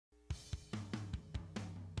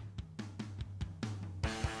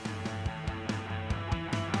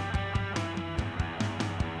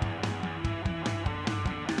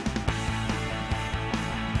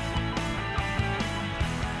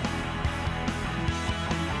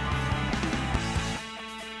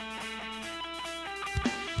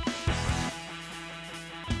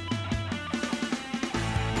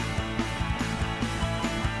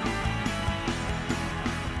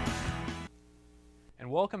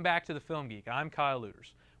welcome back to the Film Geek. I'm Kyle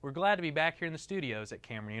Luters. We're glad to be back here in the studios at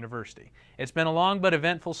Cameron University. It's been a long but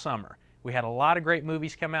eventful summer. We had a lot of great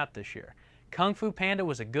movies come out this year. Kung Fu Panda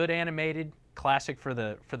was a good animated classic for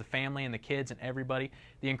the family and the kids and everybody.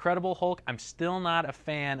 The Incredible Hulk, I'm still not a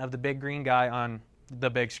fan of the big green guy on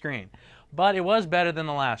the big screen, but it was better than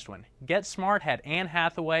the last one. Get Smart had Anne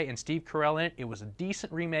Hathaway and Steve Carell in it. It was a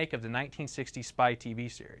decent remake of the 1960s spy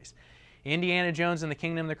TV series. Indiana Jones and the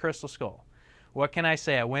Kingdom of the Crystal Skull. What can I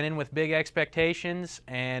say? I went in with big expectations,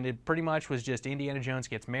 and it pretty much was just Indiana Jones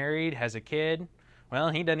gets married, has a kid. Well,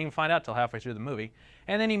 he doesn't even find out till halfway through the movie.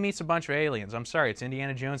 And then he meets a bunch of aliens. I'm sorry, it's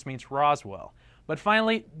Indiana Jones meets Roswell. But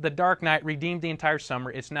finally, The Dark Knight redeemed the entire summer.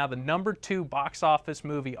 It's now the #2 box office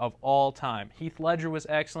movie of all time. Heath Ledger was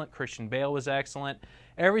excellent. Christian Bale was excellent.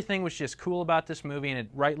 Everything was just cool about this movie, and it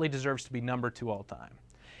rightly deserves to be #2 all time.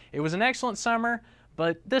 It was an excellent summer,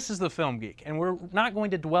 but this is the Film Geek, and we're not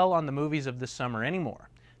going to dwell on the movies of this summer anymore.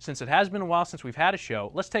 Since it has been a while since we've had a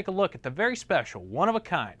show, let's take a look at the very special,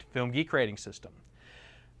 one-of-a-kind Film Geek rating system.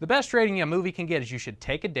 The best rating a movie can get is you should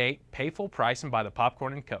take a date, pay full price, and buy the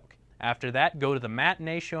popcorn and Coke. After that, go to the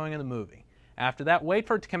matinee showing of the movie. After that, wait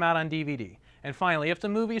for it to come out on DVD. And finally, if the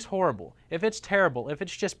movie is horrible, if it's terrible, if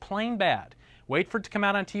it's just plain bad, wait for it to come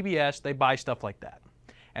out on TBS. They buy stuff like that.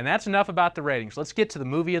 And that's enough about the ratings. Let's get to the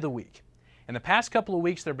movie of the week. In the past couple of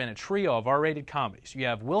weeks, there have been a trio of R-rated comedies. You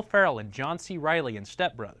have Will Ferrell and John C. Reilly in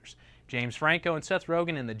Step Brothers, James Franco and Seth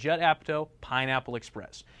Rogen in the Judd Apatow Pineapple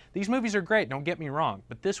Express. These movies are great, don't get me wrong,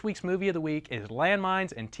 but this week's movie of the week is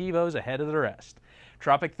Landmines and TiVo's ahead of the rest.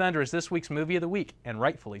 Tropic Thunder is this week's movie of the week, and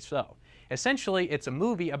rightfully so. Essentially, it's a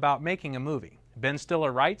movie about making a movie. Ben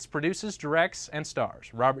Stiller writes, produces, directs, and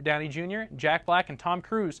stars. Robert Downey Jr., Jack Black, and Tom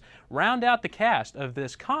Cruise round out the cast of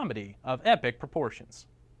this comedy of epic proportions.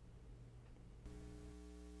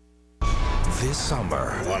 This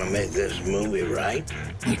summer, Want to make this movie right?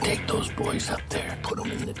 We take those boys up there, put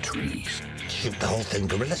them in the trees. Shoot the whole thing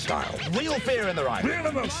guerrilla style. real fear in their eyes. Real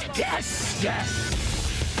emotion. Yes, yes.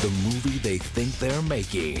 The movie they think they're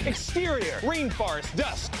making Exterior, rainforest,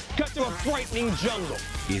 dust, cut to a frightening jungle.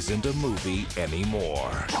 isn't a movie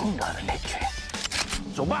anymore. I'm not an idiot.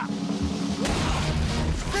 So, Bob.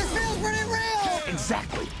 This feels pretty real!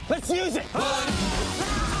 Exactly. Let's use it.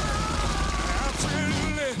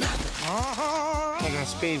 Taking a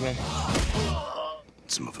speed, man.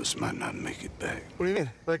 Some of us might not make it back. What do you mean?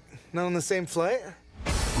 Like, not on the same flight?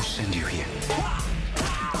 Who send you here?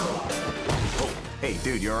 Hey,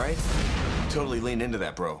 dude, you all right? Totally leaned into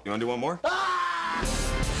that, bro. You want to do one more? I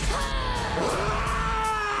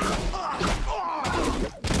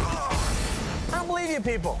don't believe you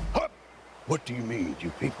people. What do you mean, you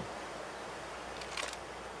people?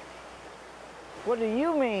 What do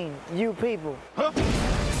you mean, you people?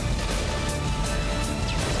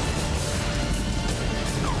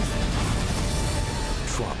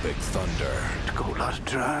 Tropic Thunder. To go a lot of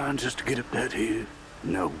trying just to get up that hill.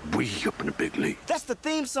 Now we up in the big league. That's the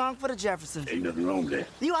theme song for the Jeffersons. Ain't nothing wrong with that.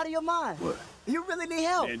 You out of your mind? What? You really need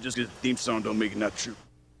help. Man, just 'cause the theme song don't make it not true.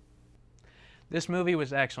 This movie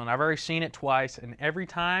was excellent. I've already seen it twice, and every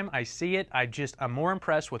time I see it, I'm more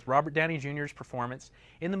impressed with Robert Downey Jr.'s performance.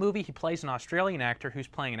 In the movie, he plays an Australian actor who's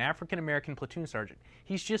playing an African-American platoon sergeant.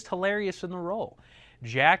 He's just hilarious in the role.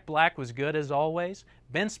 Jack Black was good as always.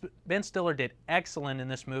 Ben Stiller did excellent in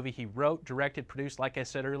this movie. He wrote, directed, produced, like I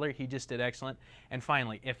said earlier, he just did excellent. And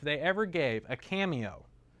finally, if they ever gave a cameo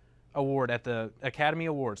award at the Academy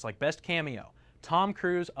Awards, like Best Cameo, Tom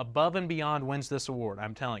Cruise, above and beyond, wins this award,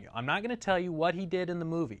 I'm telling you. I'm not going to tell you what he did in the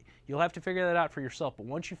movie. You'll have to figure that out for yourself. But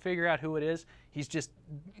once you figure out who it is, he's just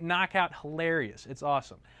knockout hilarious. It's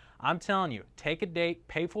awesome. I'm telling you, take a date,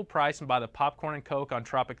 pay full price, and buy the popcorn and Coke on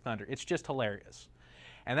Tropic Thunder. It's just hilarious.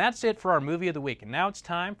 And that's it for our movie of the week. And now it's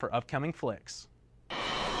time for upcoming flicks.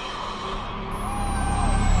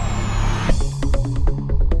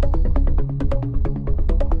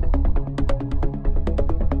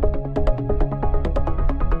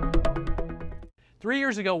 3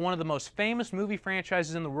 years ago, one of the most famous movie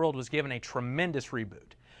franchises in the world was given a tremendous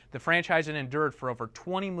reboot. The franchise had endured for over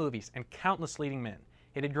 20 movies and countless leading men.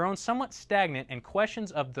 It had grown somewhat stagnant, and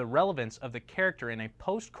questions of the relevance of the character in a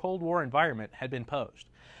post-Cold War environment had been posed.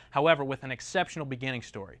 However, with an exceptional beginning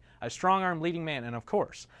story, a strong-armed leading man, and of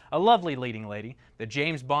course, a lovely leading lady, the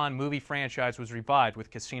James Bond movie franchise was revived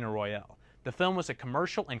with Casino Royale. The film was a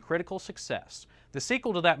commercial and critical success. The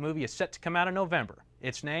sequel to that movie is set to come out in November.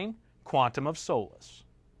 Its name, Quantum of Solace.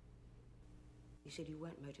 You said you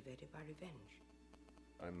weren't motivated by revenge.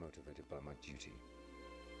 I'm motivated by my duty.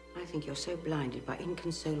 I think you're so blinded by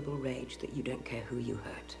inconsolable rage that you don't care who you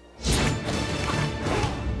hurt.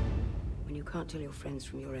 When you can't tell your friends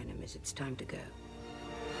from your enemies, it's time to go.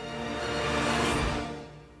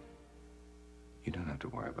 to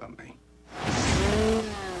worry about me.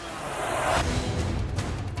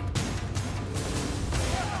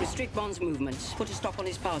 Restrict Bond's movements. Put a stop on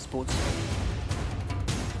his passports.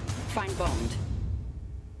 Find Bond.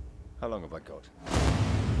 How long have I got?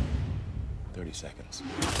 30 seconds.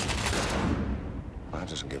 That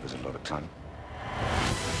doesn't give us a lot of time.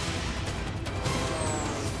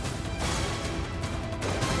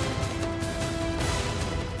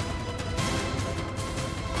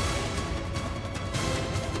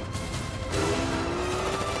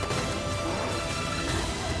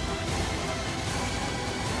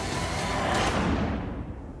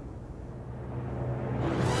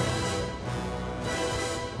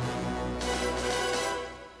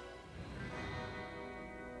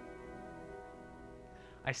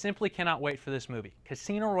 I simply cannot wait for this movie.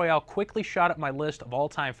 Casino Royale quickly shot up my list of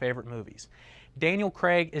all-time favorite movies. Daniel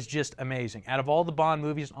Craig is just amazing. Out of all the Bond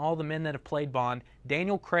movies and all the men that have played Bond,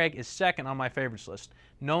 Daniel Craig is second on my favorites list.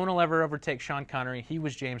 No one will ever overtake Sean Connery. He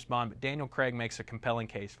was James Bond, but Daniel Craig makes a compelling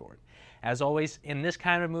case for it. As always, in this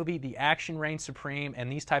kind of movie, the action reigns supreme, and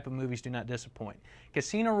these type of movies do not disappoint.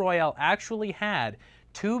 Casino Royale actually had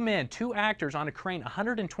two actors on a crane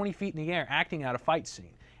 120 feet in the air acting out a fight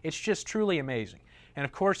scene. It's just truly amazing. And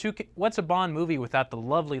of course, what's a Bond movie without the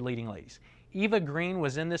lovely leading ladies? Eva Green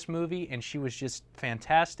was in this movie, and she was just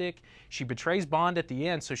fantastic. She betrays Bond at the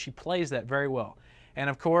end, so she plays that very well. And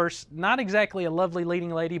of course, not exactly a lovely leading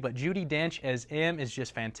lady, but Judi Dench as M is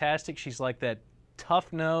just fantastic. She's like that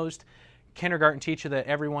tough-nosed kindergarten teacher that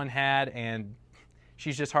everyone had, and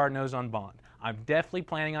she's just hard-nosed on Bond. I'm definitely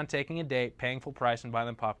planning on taking a date, paying full price, and buying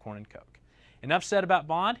them popcorn and Coke. Enough said about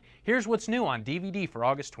Bond. Here's what's new on DVD for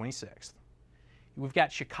August 26th. We've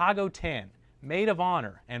got Chicago 10, Maid of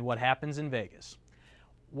Honor, and What Happens in Vegas.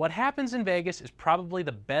 What Happens in Vegas is probably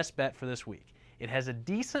the best bet for this week. It has a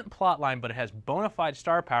decent plotline, but it has bona fide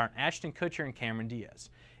star power in Ashton Kutcher and Cameron Diaz.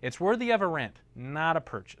 It's worthy of a rent, not a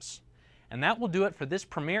purchase. And that will do it for this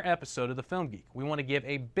premiere episode of the Film Geek. We want to give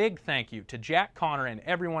a big thank you to Jack Connor and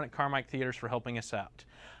everyone at Carmike Theaters for helping us out.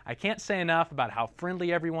 I can't say enough about how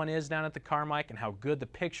friendly everyone is down at the Carmike and how good the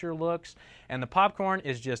picture looks, and the popcorn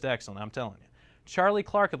is just excellent, I'm telling you. Charlie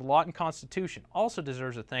Clark of the Lawton Constitution also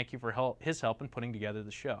deserves a thank you for his help in putting together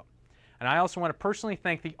the show. And I also want to personally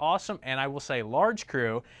thank the awesome, and I will say large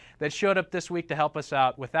crew that showed up this week to help us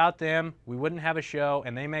out. Without them, we wouldn't have a show,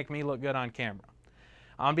 and they make me look good on camera.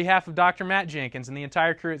 On behalf of Dr. Matt Jenkins and the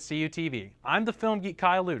entire crew at CUTV, I'm the Film Geek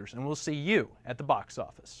Kyle Luters, and we'll see you at the box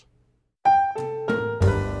office.